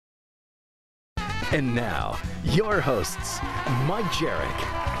And now, your hosts, Mike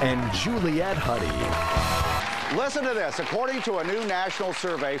Jarek and Juliet Huddy. Listen to this. According to a new national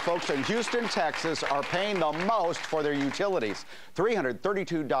survey, folks in Houston, Texas are paying the most for their utilities,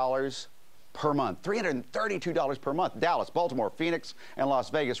 $332 per month. $332 per month. Dallas, Baltimore, Phoenix, and Las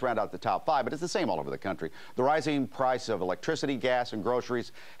Vegas round out the top 5, but it's the same all over the country. The rising price of electricity, gas, and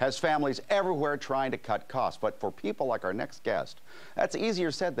groceries has families everywhere trying to cut costs. But for people like our next guest, that's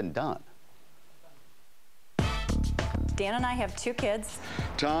easier said than done. Dan and I have 2 kids.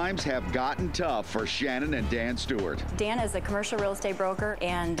 Times have gotten tough for Shannon and Dan Stewart. Dan is a commercial real estate broker,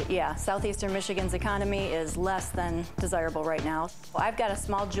 and yeah, southeastern Michigan's economy is less than desirable right now. I've got a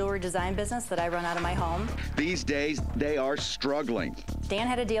small jewelry design business that I run out of my home. These days, they are struggling. Dan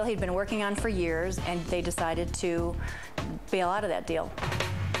had a deal he'd been working on for years, and they decided to bail out of that deal.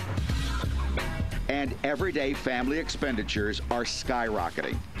 And everyday family expenditures are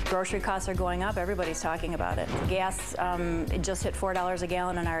skyrocketing. Grocery costs are going up. Everybody's talking about it. Gas, it just hit $4 a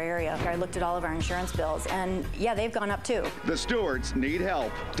gallon in our area. I looked at all of our insurance bills, and yeah, they've gone up too. The Stewarts need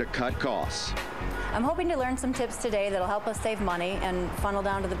help to cut costs. I'm hoping to learn some tips today that'll help us save money and funnel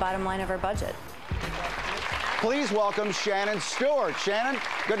down to the bottom line of our budget. Please welcome Shannon Stewart. Shannon,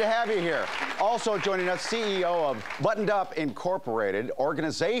 good to have you here. Also joining us, CEO of Buttoned Up Incorporated,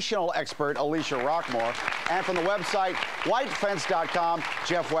 organizational expert Alicia-FOX-Morning, and from the website whitefence.com,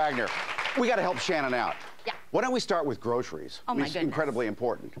 Jeff Wagner. We got to help Shannon out. Yeah. Why don't we start with groceries? Oh my It's goodness. incredibly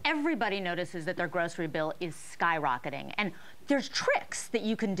important. Everybody notices that their grocery bill is skyrocketing. And there's tricks that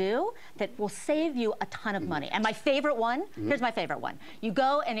you can do that will save you a ton of money. And my favorite one, here's my favorite one. You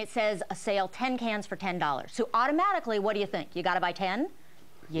go and it says a sale, 10 cans for $10. So automatically, what do you think? You got to buy 10?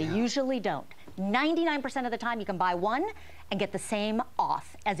 You usually don't. 99% of the time, you can buy 1 and get the same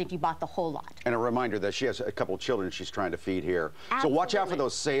off as if you bought the whole lot. And a reminder that she has a couple of children she's trying to feed here. Absolutely. So watch out for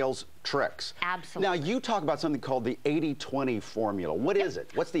those sales tricks. Absolutely. Now, you talk about something called the 80-20 formula. What is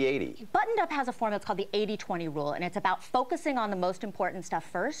it? What's the 80? Buttoned Up has a formula, it's called the 80-20 rule, and it's about focusing on the most important stuff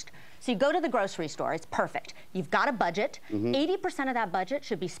first. So you go to the grocery store, it's perfect. You've got a budget. 80% of that budget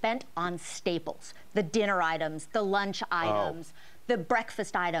should be spent on staples, the dinner items, the lunch items, the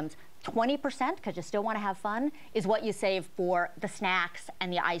breakfast items. 20%, because you still want to have fun, is what you save for the snacks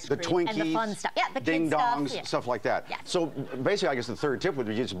and the ice cream, The Twinkies, and the fun stuff. Yeah, the ding kid dongs, stuff. Yeah. stuff like that. Yeah. So basically, I guess the third tip would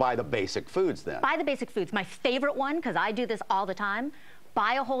be just buy the basic foods then. Buy the basic foods. My favorite one, because I do this all the time,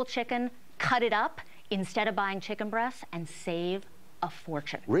 buy a whole chicken, cut it up instead of buying chicken breasts, and save a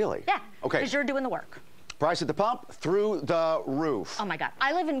fortune. Really? Yeah. Okay. Because you're doing the work. Price at the pump through the roof. Oh my God.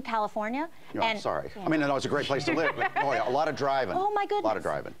 I live in California. No, and I'm sorry. I mean, no, it's a great place to live, but oh, yeah, a lot of driving. Oh my goodness. A lot of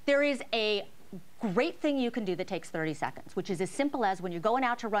driving. There is a great thing you can do that takes 30 seconds, which is as simple as when you're going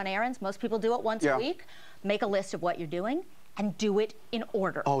out to run errands, most people do it once a week, make a list of what you're doing and do it in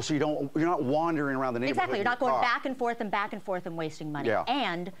order. Oh, so you're not wandering around the neighborhood. Exactly. You're not going car. back and forth and wasting money. Yeah.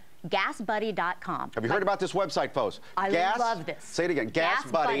 And gasbuddy.com. Have you heard about this website, folks? I love this. Say it again.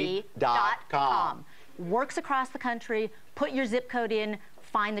 Gasbuddy.com. Works across the country. Put your zip code in.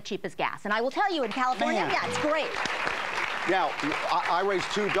 Find the cheapest gas. And I will tell you, in California, yeah, it's great. Now, I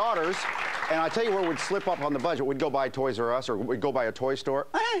raised 2 daughters, and I tell you where we'd slip up on the budget. We'd go buy Toys R Us, or we'd go buy a toy store,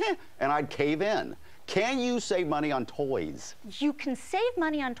 and I'd cave in. Can you save money on toys? You can save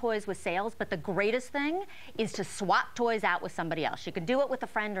money on toys with sales, but the greatest thing is to swap toys out with somebody else. You can do it with a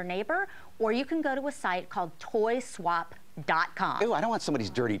friend or neighbor, or you can go to a site called toyswap.com. Ew, I don't want somebody's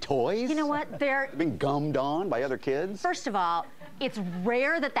dirty toys. You know what? They're being gummed on by other kids. First of all, it's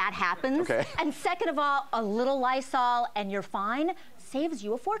rare that that happens. Okay. And second of all, a little Lysol and you're fine saves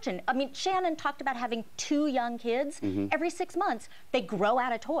you a fortune. I mean, Shannon talked about having 2 young kids. Every 6 months, they grow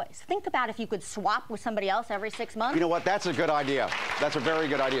out of toys. Think about if you could swap with somebody else every 6 months. You know what? That's a good idea. That's a very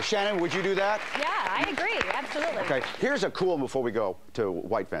good idea. Shannon, would you do that? Yeah, I agree. Absolutely. Okay. Here's a cool one before we go to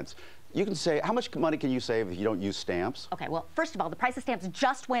White Fence. You can say, how much money can you save if you don't use stamps? Okay, well, first of all, the price of stamps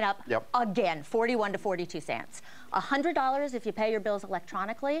just went up again, 41 to 42 cents. $100 if you pay your bills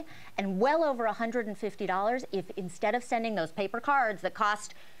electronically, and well over $150 if instead of sending those paper cards that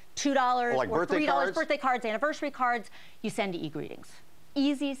cost $2 like or birthday $3, cards? birthday cards, anniversary cards, you send e-greetings.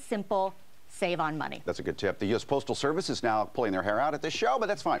 Easy, simple, save on money. That's a good tip. The U.S. Postal Service is now pulling their hair out at this show, but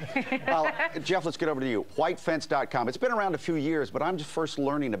that's fine. Jeff, let's get over to you. Whitefence.com. It's been around a few years, but I'm just first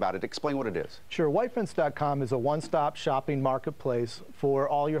learning about it. Explain what it is. Sure. Whitefence.com is a one-stop shopping marketplace for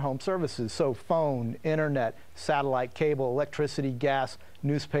all your home services. So phone, internet, satellite, cable, electricity, gas,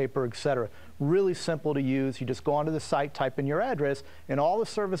 newspaper, etc. Really simple to use. You just go onto the site, type in your address, and all the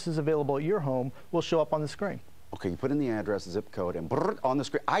services available at your home will show up on the screen. Okay, you put in the address, zip code, and on the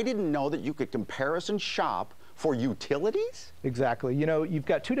screen. I didn't know that you could comparison shop for utilities? Exactly. You know, you've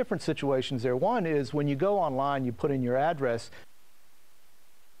got two different situations there. One is when you go online, you put in your address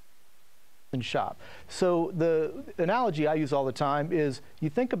and shop. So the analogy I use all the time is you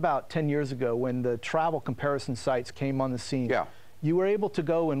think about 10 years ago when the travel comparison sites came on the scene. Yeah. You were able to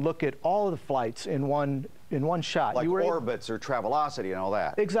go and look at all of the flights in one shot. Like you were Orbitz or Travelocity and all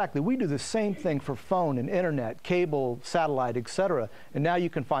that. Exactly. We do the same thing for phone and internet, cable, satellite, etc. And now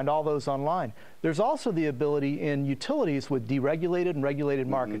you can find all those online. There's also the ability in utilities with deregulated and regulated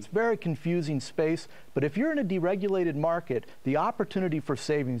markets. Very confusing space, but if you're in a deregulated market, the opportunity for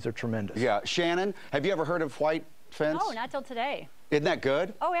savings are tremendous. Yeah. Shannon, have you ever heard of White Fence? No, not till today. Isn't that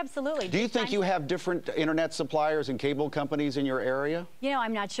good? Oh, absolutely. Do you think you have different internet suppliers and cable companies in your area? You know,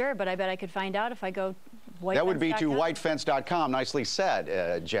 I'm not sure, but I bet I could find out if I go whitefence.com. That would be to whitefence.com. Nicely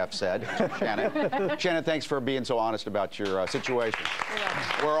said, Jeff said. Shannon. Shannon, thanks for being so honest about your situation.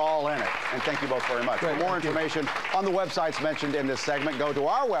 We're all in it. And thank you both very much. For more information on the websites mentioned in this segment, go to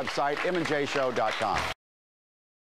our website, mnjshow.com.